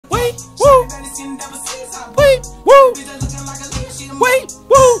Wait, woo. Wait,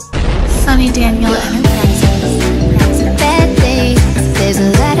 woo. Sonny Daniel Enterprises. Bad things, there's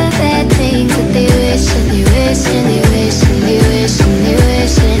a lot of bad things that they wish and they wish and they wish and they wish and they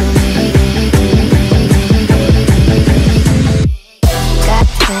wish and got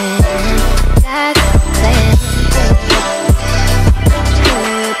plans, got plans, got plans, got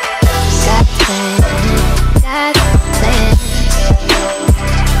plans, got plans, got plans.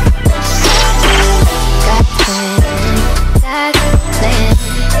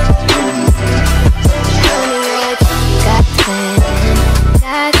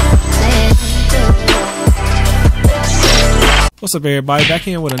 What's up, everybody? Back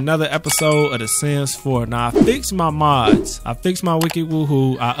in with another episode of The Sims 4. Now, I fixed my mods. I fixed my Wicked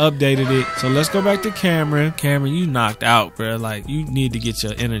Woohoo. I updated it. So let's go back to Cameron. Cameron, you knocked out, bro. Like, you need to get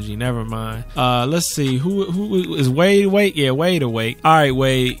your energy. Never mind. Let's see. Who is Wade awake? Yeah, Wade awake. All right,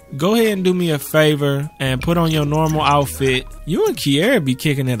 Wade. Go ahead and do me a favor and put on your normal outfit. You and Kiera be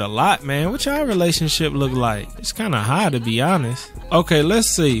kicking it a lot, man. What y'all relationship look like? It's kind of high, to be honest. Okay,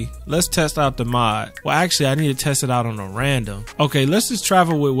 let's see. Let's test out the mod. Well, actually, I need to test it out on a random. Okay, let's just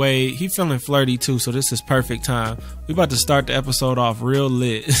travel with Wade. He feeling flirty too, so this is perfect time. We about to start the episode off real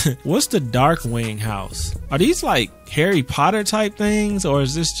lit. What's the Darkwing house? Are these like Harry Potter type things, or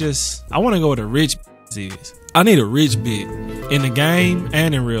is this just... I want to go with a rich is. I need a rich bit in the game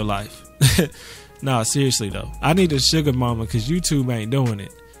and in real life. Nah, seriously though. I need a sugar mama because YouTube ain't doing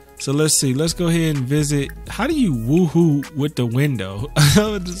it. So let's see. Let's go ahead and visit. How do you woohoo with the window? I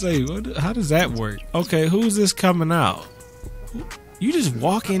was to say, how does that work? Okay, who's this coming out? You just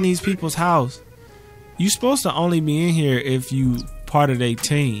walk in these people's house. You supposed to only be in here if you part of their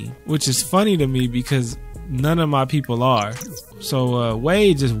team, which is funny to me because none of my people are. So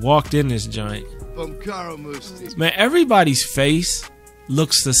Wade just walked in this joint. Man, everybody's face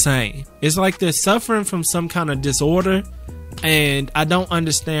looks the same. It's like they're suffering from some kind of disorder, and I don't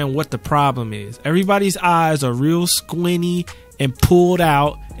understand what the problem is. Everybody's eyes are real squinty and pulled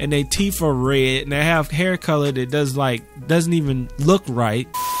out, and their teeth are red, and they have hair color that doesn't even look right.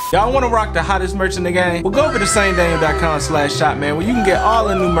 Y'all want to rock the hottest merch in the game? Well, go over to SonnyDaniel.com/shop, man, where you can get all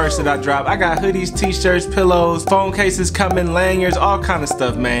the new merch that I drop. I got hoodies, t-shirts, pillows, phone cases coming, lanyards, all kind of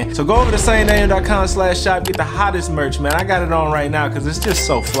stuff, man. So go over to SonnyDaniel.com/shop, get the hottest merch, man. I got it on right now because it's just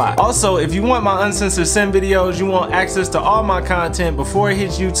so fly. Also, if you want my uncensored sim videos, you want access to all my content before it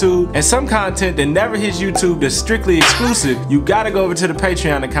hits YouTube, and some content that never hits YouTube that's strictly exclusive, you gotta go over to the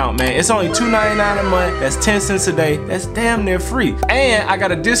Patreon account, man. It's only $2.99 a month. That's 10 cents a day. That's damn near free. And I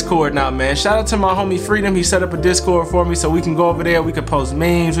got a Discord now, man. Shout out to my homie Freedom. He set up a Discord for me so we can go over there. We can post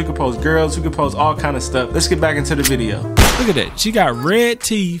memes, we can post girls, we can post all kind of stuff. Let's get back into the video. Look at that. She got red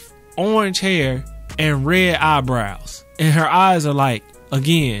teeth, orange hair, and red eyebrows. And her eyes are like,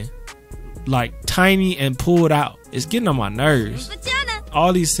 again, like tiny and pulled out. It's getting on my nerves.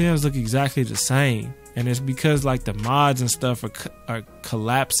 All these Sims look exactly the same. And it's because like the mods and stuff are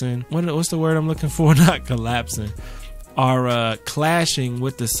collapsing. What's the word I'm looking for? Not collapsing. Are clashing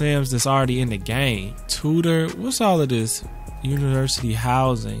with the Sims that's already in the game. Tutor, what's all of this? University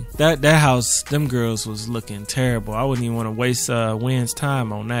housing. That house, them girls was looking terrible. I wouldn't even want to waste Win's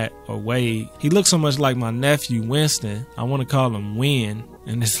time on that. Or Wade. He looks so much like my nephew Winston. I want to call him Win,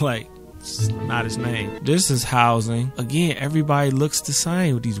 and it's like, it's not his name. This is housing. Again, everybody looks the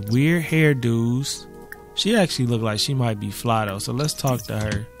same with these weird hairdos. She actually looked like she might be fly though, so let's talk to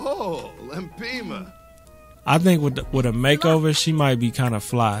her. Oh, Lampima. I think with a makeover, she might be kind of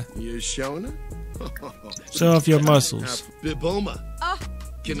fly. You showing her? Show off your muscles. Biboma. Oh,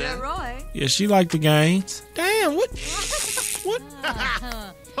 yeah, Roy. Yeah, she like the games. Damn, what?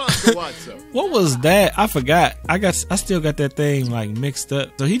 What was that? I forgot. I still got that thing like mixed up.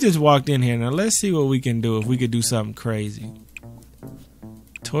 So he just walked in here. Now let's see what we can do if we could do something crazy.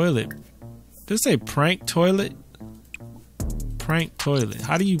 Toilet. Did it say prank toilet? Prank toilet.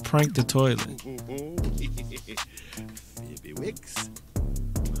 How do you prank the toilet?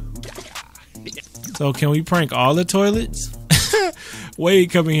 So can we prank all the toilets?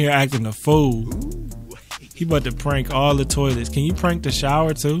 Wade coming here acting a fool. He about to prank all the toilets. Can you prank the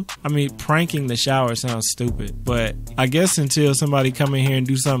shower too? I mean, pranking the shower sounds stupid, but I guess until somebody come in here and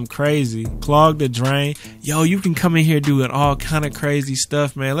do something crazy, clog the drain. Yo, you can come in here doing all kind of crazy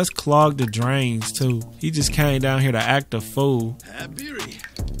stuff, man. Let's clog the drains too. He just came down here to act a fool.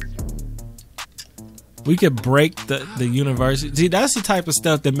 We could break the university. See, that's the type of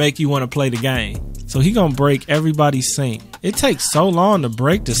stuff that make you want to play the game. So he gonna break everybody's sink. It takes so long to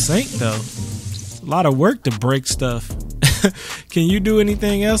break the sink though. A lot of work to break stuff. Can you do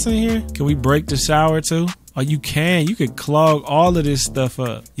anything else in here? Can we break the shower too? Oh, you could clog all of this stuff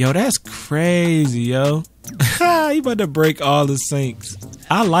up. Yo, that's crazy, yo. You about to break all the sinks.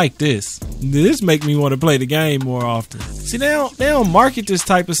 I like this. This make me want to play the game more often. See, they don't market this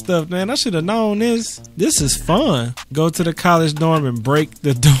type of stuff, man. I should have known this. This is fun. Go to the college dorm and break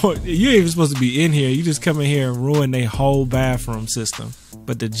the door. You ain't even supposed to be in here. You just come in here and ruin their whole bathroom system.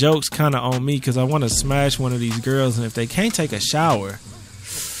 But the joke's kind of on me because I want to smash one of these girls, and if they can't take a shower,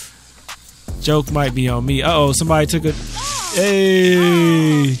 joke might be on me. Uh-oh, somebody took a...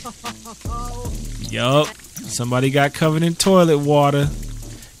 Hey! Yup. Somebody got covered in toilet water.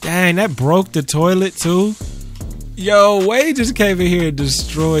 Dang, that broke the toilet too. Yo, Wade just came in here and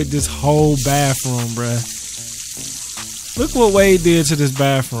destroyed this whole bathroom, bruh. Look what Wade did to this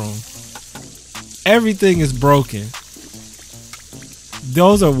bathroom. Everything is broken.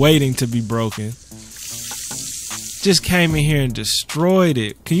 Those are waiting to be broken. Just came in here and destroyed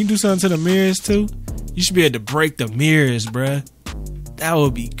it. Can you do something to the mirrors too? You should be able to break the mirrors, bruh. That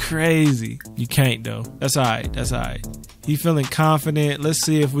would be crazy. You can't though. That's alright. That's alright. He feeling confident. Let's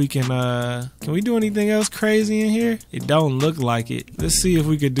see if we can we do anything else crazy in here? It don't look like it. Let's see if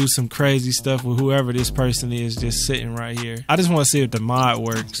we could do some crazy stuff with whoever this person is just sitting right here. I just want to see if the mod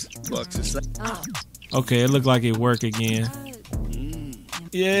works. Okay, it looked like it worked again.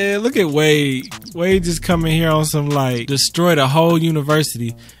 Yeah, look at Wade. Wade just coming here on some like destroy the whole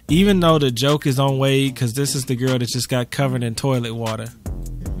university. Even though the joke is on Wade because this is the girl that just got covered in toilet water.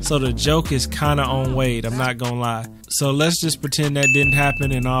 So the joke is kind of on Wade, I'm not gonna lie. So let's just pretend that didn't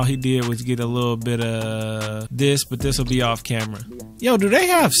happen and all he did was get a little bit of this, but this will be off camera. Yo, do they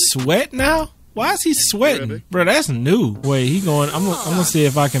have sweat now? Why is he sweating? Bro, that's new. Wait, he going, I'm gonna see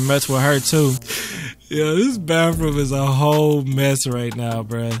if I can mess with her too. Yo, this bathroom is a whole mess right now,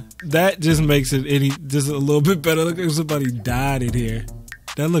 bro. That just makes it just a little bit better. Look like somebody died in here.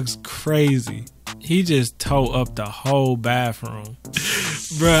 That looks crazy. He just tore up the whole bathroom.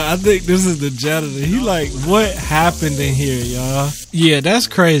 Bruh, I think this is the janitor. He like, what happened in here, y'all? Yeah, that's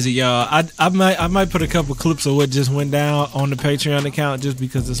crazy, y'all. I might put a couple clips of what just went down on the Patreon account just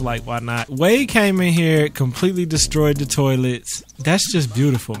because it's like, why not? Wade came in here, completely destroyed the toilets. That's just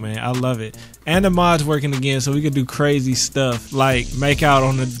beautiful, man. I love it. And the mod's working again, so we could do crazy stuff like make out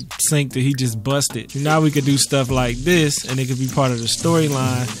on the sink that he just busted. Now we could do stuff like this, and it could be part of the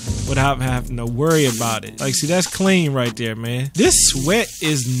storyline without having to worry about it. Like, see, that's clean right there, man. This sweat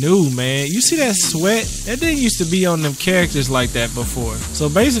is new, man. You see that sweat? That didn't used to be on them characters like that before. So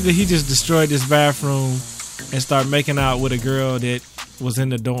basically, he just destroyed this bathroom and started making out with a girl that was in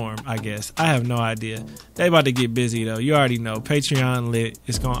the dorm, I guess. I have no idea. They about to get busy though. You already know. Patreon lit.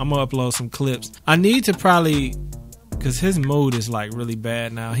 I'm gonna upload some clips. I need to probably, because his mood is like really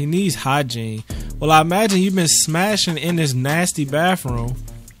bad now. He needs hygiene. Well, I imagine you've been smashing in this nasty bathroom.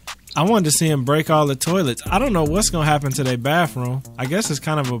 I wanted to see him break all the toilets. I don't know what's gonna happen to their bathroom. I guess it's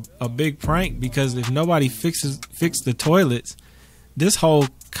kind of a big prank because if nobody fix the toilets, this whole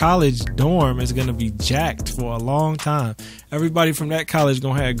college dorm is gonna be jacked for a long time. Everybody from that college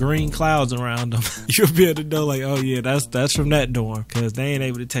gonna have green clouds around them. You'll be able to know like, oh yeah, that's from that dorm, because they ain't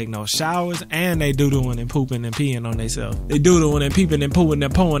able to take no showers and they doodling and pooping and peeing on themselves. They doodling and peeping and pooing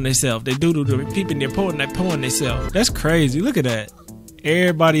and pooing themselves. They doodle and peeping and pooing themselves. That's crazy. Look at that.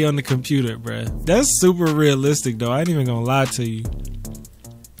 Everybody on the computer, bruh. That's super realistic though. I ain't even gonna lie to you.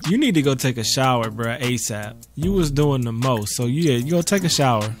 You need to go take a shower, bruh, ASAP. You was doing the most, so yeah, you go take a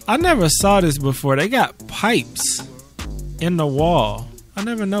shower. I never saw this before. They got pipes in the wall. I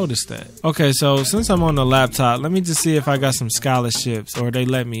never noticed that. Okay, so since I'm on the laptop, let me just see if I got some scholarships or they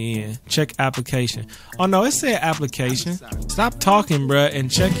let me in. Check application. Oh no, it said application. Stop talking, bruh, and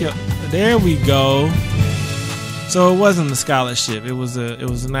check your... There we go. So it wasn't a scholarship. It was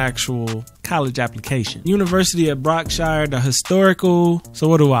an actual college application. University of Brockshire, the historical. So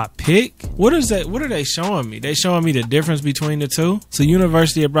what do I pick? What is that? What are they showing me? They showing me the difference between the two. So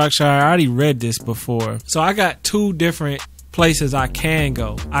University of Brockshire, I already read this before. So I got two different places I can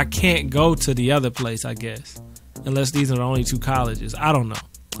go. I can't go to the other place, I guess, unless these are the only two colleges. I don't know.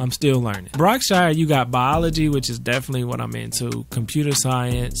 I'm still learning. Brockshire, you got biology, which is definitely what I'm into, computer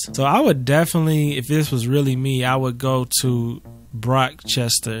science. So I would definitely, if this was really me, I would go to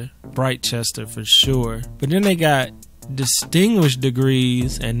Brightchester for sure. But then they got distinguished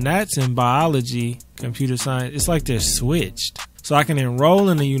degrees, and that's in biology, computer science. It's like they're switched. So I can enroll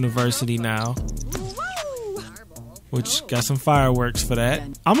in the university now, which got some fireworks for that.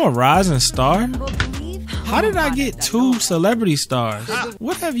 I'm a rising star. How did I get 2 celebrity stars?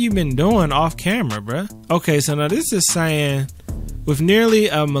 What have you been doing off camera, bruh? Okay, so now this is saying, with nearly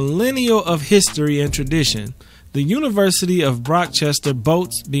a millennial of history and tradition, The University of Rochester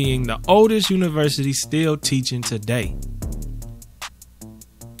boasts being the oldest university still teaching today.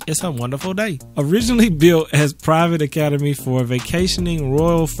 It's a wonderful day. Originally built as private academy for vacationing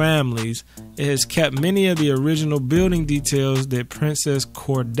royal families, it has kept many of the original building details that Princess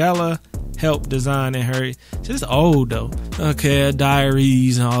Cordella helped design in her. Just old though. Okay,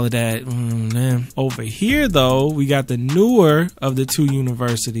 diaries and all of that. Man. Over here though, we got the newer of the two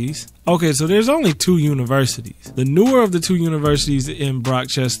universities. Okay, so there's only two universities. The newer of the two universities in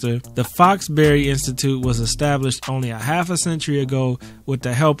Rochester, the Foxbury Institute, was established only a half a century ago with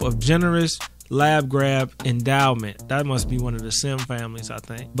the help of generous lab-grab endowment. That must be one of the Sim families, I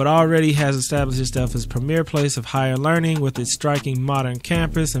think. But already has established itself as premier place of higher learning with its striking modern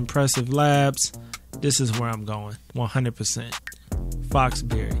campus, impressive labs. This is where I'm going, 100%.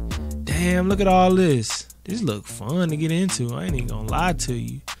 Foxbury. Damn, look at all this. This look fun to get into. I ain't even gonna lie to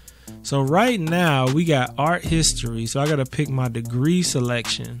you. So right now we got art history, so I gotta pick my degree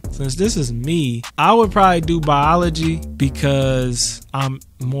selection. Since this is me, I would probably do biology because I'm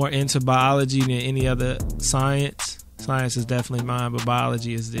more into biology than any other science. Science is definitely mine, but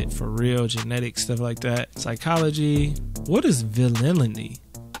biology is it for real, genetics, stuff like that. Psychology. What is villainy?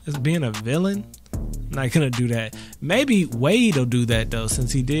 Is being a villain? I'm not gonna do that. Maybe Wade will do that though,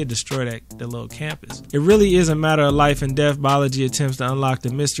 since he did destroy the little campus. It really is a matter of life and death. Biology attempts to unlock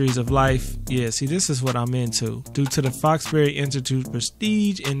the mysteries of life. Yeah, see, this is what I'm into. Due to the Foxbury Institute's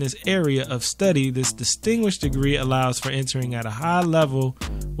prestige in this area of study, this distinguished degree allows for entering at a high level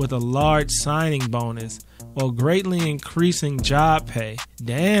with a large signing bonus, while greatly increasing job pay.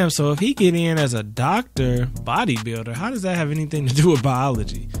 Damn, so if he get in as a doctor, bodybuilder, how does that have anything to do with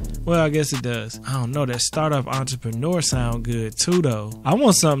biology? Well, I guess it does. I don't know, that startup entrepreneur sound good too though. I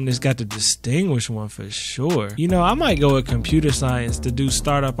want something that's got the distinguished one for sure. You know, I might go with computer science to do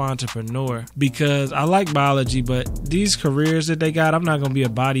startup entrepreneur because I like biology, but these careers that they got, I'm not gonna be a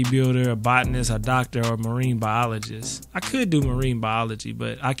bodybuilder, a botanist, a doctor, or a marine biologist. I could do marine biology,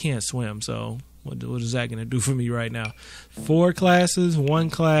 but I can't swim, so what is that gonna do for me right now? 4 classes, 1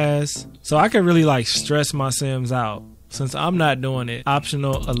 class. So I could really like stress my Sims out. Since I'm not doing it,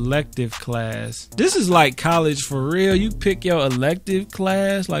 optional elective class. This is like college for real. You pick your elective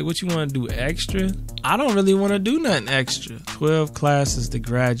class, like what you want to do extra. I don't really want to do nothing extra. 12 classes to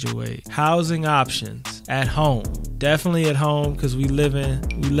graduate. Housing options at home. Definitely at home because we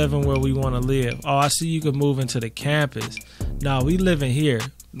living where we want to live. Oh, I see you could move into the campus. No, we living here.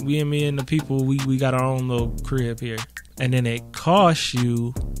 Me and the people, we got our own little crib here. And then it costs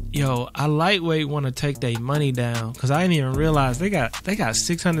you, yo, I lightweight want to take their money down because I didn't even realize they got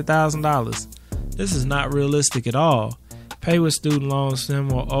 $600,000. This is not realistic at all. Pay with student loans, Sim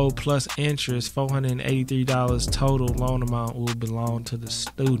will owe plus interest, $483 total loan amount will belong to the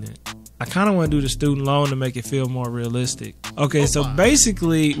student. I kind of want to do the student loan to make it feel more realistic. Okay, so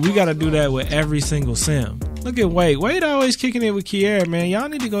basically, we got to do that with every single Sim. Look at Wade. Wade always kicking it with Kiera, man. Y'all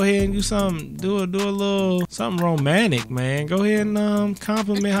need to go ahead and do something, do a little something romantic, man. Go ahead and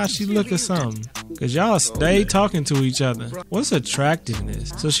compliment how she look or something. Because y'all stay talking to each other. What's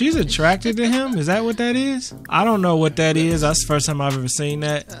attractiveness? So she's attracted to him? Is that what that is? I don't know what that is. That's the first time I've ever seen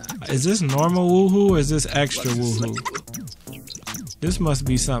that. Is this normal woohoo or is this extra woohoo? This must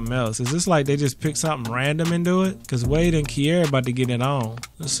be something else. Is this like they just pick something random and do it? Because Wade and Kiera about to get it on.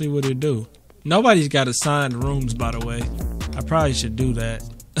 Let's see what it do. Nobody's got assigned rooms, by the way. I probably should do that.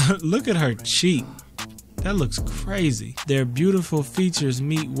 Look at her cheek. That looks crazy. Their beautiful features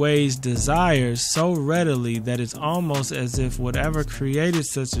meet Wade's desires so readily that it's almost as if whatever created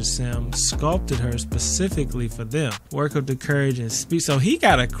such a Sim sculpted her specifically for them. Work of the courage and speed. So he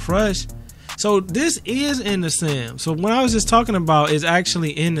got a crush. So this is in the Sim. So what I was just talking about is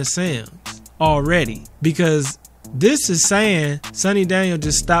actually in the Sims already. Because this is saying Sonny Daniel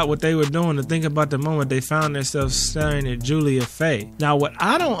just stopped what they were doing to think about the moment they found themselves staring at Julia Faye. Now what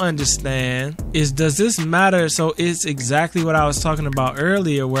I don't understand is, does this matter? So it's exactly what I was talking about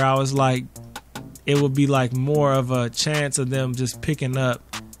earlier, where I was like, it would be like more of a chance of them just picking up.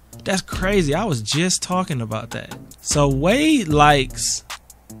 That's crazy. I was just talking about that. So Wade likes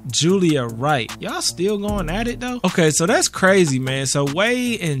Julia Wright. Y'all still going at it though? Okay, so that's crazy, man. So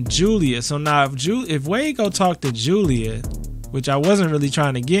Wade and Julia. So now if Wade go talk to Julia, which I wasn't really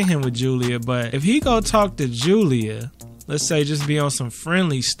trying to get him with Julia, but if he go talk to Julia, let's say just be on some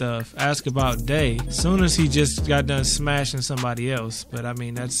friendly stuff, ask about Day, soon as he just got done smashing somebody else. But I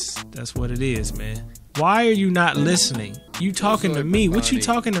mean, that's what it is, man. Why are you not listening? You talking to me. What you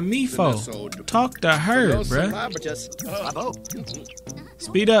talking to me for? Talk to her, bruh.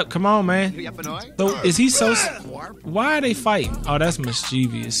 Speed up. Come on, man. So is he so... Why are they fighting? Oh, that's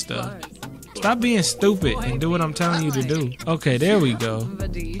mischievous stuff. Stop being stupid and do what I'm telling you to do. Okay, there we go.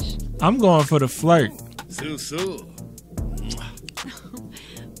 I'm going for the flirt.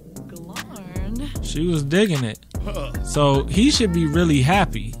 She was digging it. So he should be really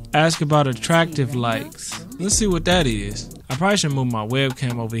happy. Ask about attractive likes. Let's see what that is. I probably should move my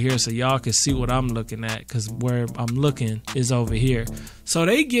webcam over here so y'all can see what I'm looking at, because where I'm looking is over here. So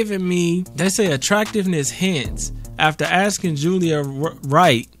they giving me, they say attractiveness hints. After asking Julia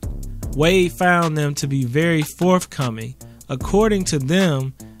Wright, Wade found them to be very forthcoming. According to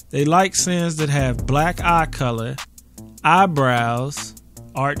them, they like sins that have black eye color, eyebrows,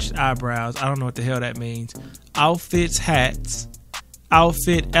 arched eyebrows, I don't know what the hell that means, outfits, hats,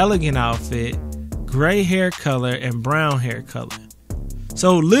 outfit, elegant outfit, gray hair color, and brown hair color.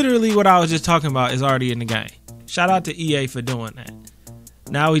 So literally what I was just talking about is already in the game. Shout out to EA for doing that.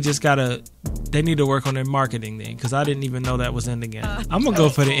 Now we just gotta, they need to work on their marketing then, because I didn't even know that was in the game. I'm gonna go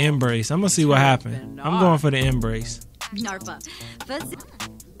for the embrace. I'm gonna see what happened. I'm going for the embrace.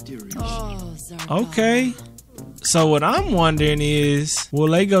 Okay. So what I'm wondering is, will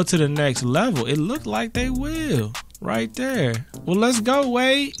they go to the next level? It looked like they will. Right there. Well, let's go,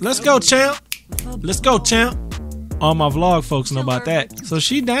 Wade. Let's go, champ. Let's go, champ. All my vlog folks know about that. So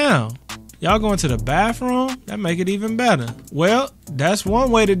she down. Y'all going to the bathroom? That make it even better. Well, that's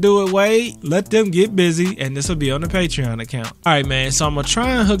one way to do it, Wade. Let them get busy, and this will be on the Patreon account. All right, man. So I'm going to try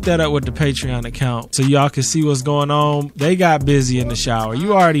and hook that up with the Patreon account so y'all can see what's going on. They got busy in the shower.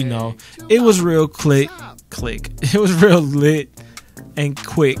 You already know. It was real click. It was real lit and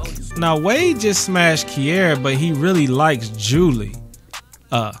quick. Now, Wade just smashed Kiera, but he really likes Julie.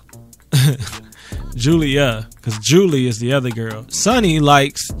 Julia, because Julie is the other girl. Sonny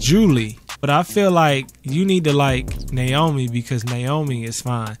likes Julie, but I feel like you need to like Naomi because Naomi is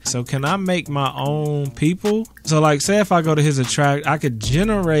fine. So can I make my own people? So like, say if I go to his I could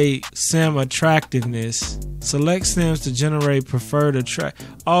generate sim attractiveness. Select sims to generate preferred attract.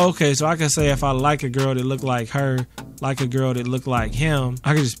 Oh, okay, so I can say if I like a girl that look like her, like a girl that look like him,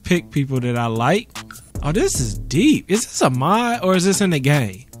 I can just pick people that I like. Oh, this is deep. Is this a mod or is this in the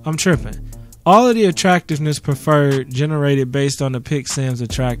game? I'm tripping. All of the attractiveness preferred generated based on the pick sims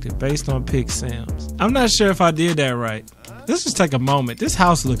attractive, based on pick sims. I'm not sure if I did that right. Let's just take a moment. This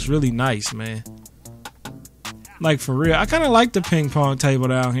house looks really nice, man. Like for real. I kind of like the ping pong table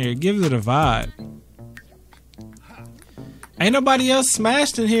down here. It gives it a vibe. Ain't nobody else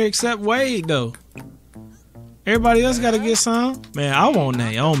smashed in here except Wade though. Everybody else gotta get some. Man, I want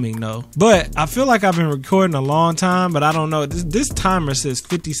Naomi though. But I feel like I've been recording a long time, but I don't know. This timer says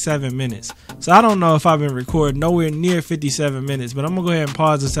 57 minutes. So I don't know if I've been recording nowhere near 57 minutes. But I'm gonna go ahead and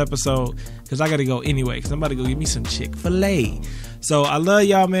pause this episode because I gotta go anyway. Because I'm about to go get me some Chick-fil-A. So I love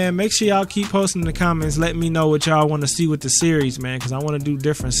y'all, man. Make sure y'all keep posting in the comments. Let me know what y'all want to see with the series, man. Because I want to do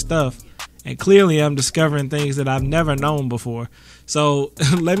different stuff. And clearly I'm discovering things that I've never known before. So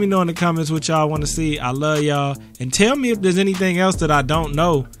let me know in the comments what y'all want to see. I love y'all. And tell me if there's anything else that I don't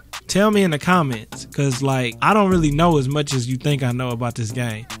know. Tell me in the comments. Because like, I don't really know as much as you think I know about this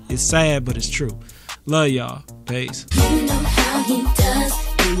game. It's sad, but it's true. Love y'all. Peace. You know how he does.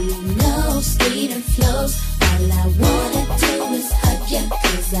 You know speed and flows. All I wanna do